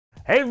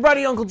Hey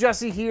everybody, Uncle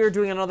Jesse here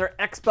doing another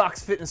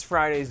Xbox Fitness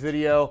Fridays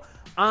video.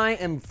 I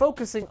am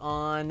focusing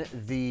on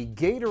the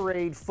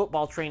Gatorade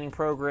football training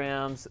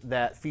programs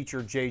that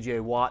feature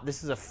JJ Watt.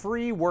 This is a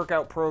free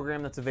workout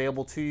program that's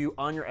available to you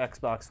on your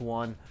Xbox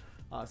One.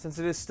 Since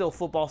it is still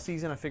football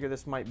season, I figure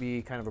this might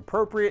be kind of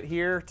appropriate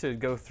here to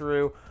go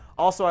through.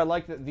 Also, I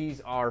like that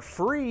these are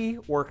free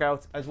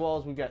workouts, as well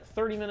as we've got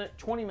 30-minute,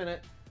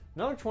 20-minute,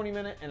 another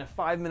 20-minute, and a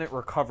 5-minute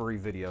recovery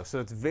video. So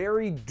it's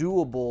very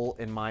doable,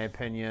 in my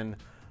opinion,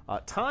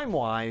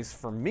 time-wise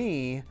for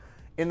me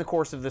in the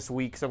course of this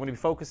week. So I'm going to be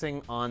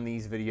focusing on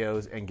these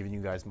videos and giving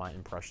you guys my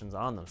impressions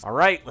on them. All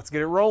right, let's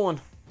get it rolling.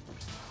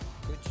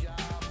 Good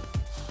job.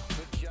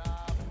 Good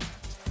job.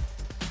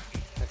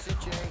 That's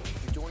it, Jay.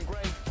 You're doing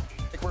great.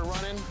 I think we're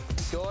running.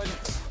 Good.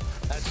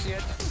 That's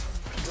it.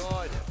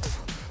 Good.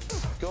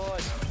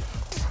 Good.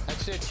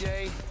 That's it,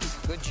 Jay.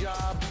 Good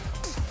job.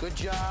 Good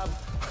job.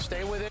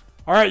 Stay with it.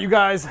 All right, you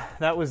guys,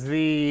 that was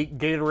the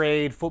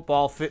Gatorade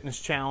Football Fitness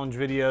Challenge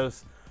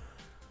videos.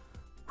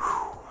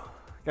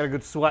 Got a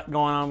good sweat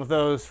going on with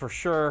those for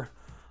sure.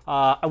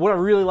 What I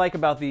really like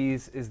about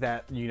these is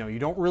that you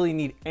don't really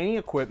need any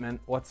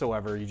equipment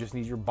whatsoever. You just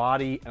need your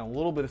body and a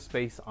little bit of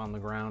space on the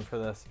ground for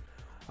this.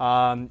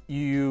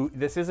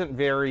 This isn't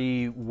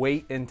very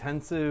weight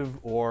intensive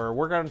or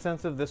workout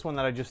intensive. This one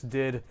that I just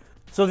did.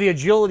 So the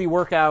agility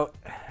workout,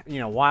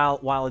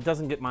 while it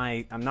doesn't get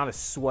I'm not as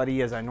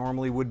sweaty as I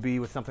normally would be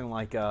with something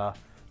like a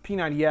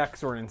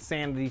P90X or an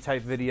Insanity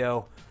type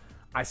video,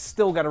 I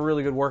still got a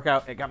really good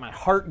workout. It got my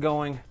heart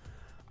going.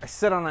 I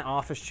sit on my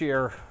office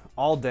chair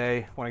all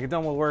day. When I get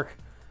done with work,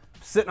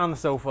 I'm sitting on the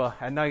sofa.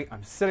 At night,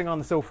 I'm sitting on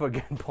the sofa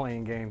again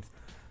playing games.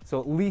 So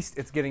at least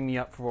it's getting me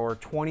up for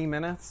 20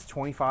 minutes,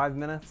 25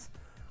 minutes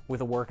with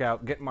a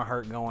workout, getting my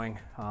heart going.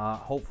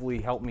 Hopefully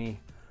help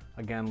me,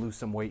 again, lose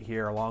some weight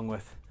here, along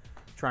with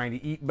trying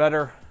to eat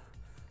better,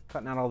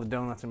 cutting out all the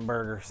donuts and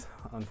burgers,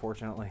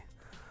 unfortunately.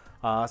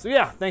 So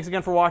yeah, thanks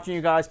again for watching,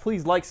 you guys.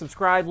 Please like,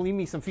 subscribe, leave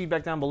me some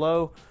feedback down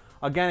below.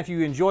 Again, if you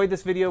enjoyed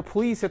this video,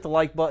 please hit the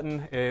like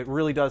button. It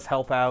really does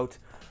help out.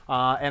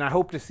 And I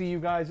hope to see you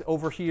guys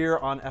over here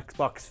on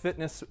Xbox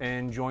Fitness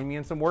and join me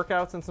in some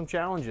workouts and some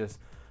challenges.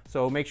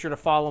 So make sure to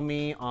follow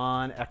me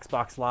on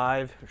Xbox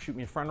Live, or shoot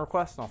me a friend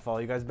request, and I'll follow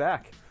you guys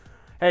back.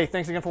 Hey,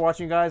 thanks again for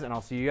watching, you guys, and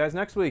I'll see you guys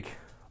next week.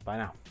 Bye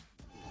now.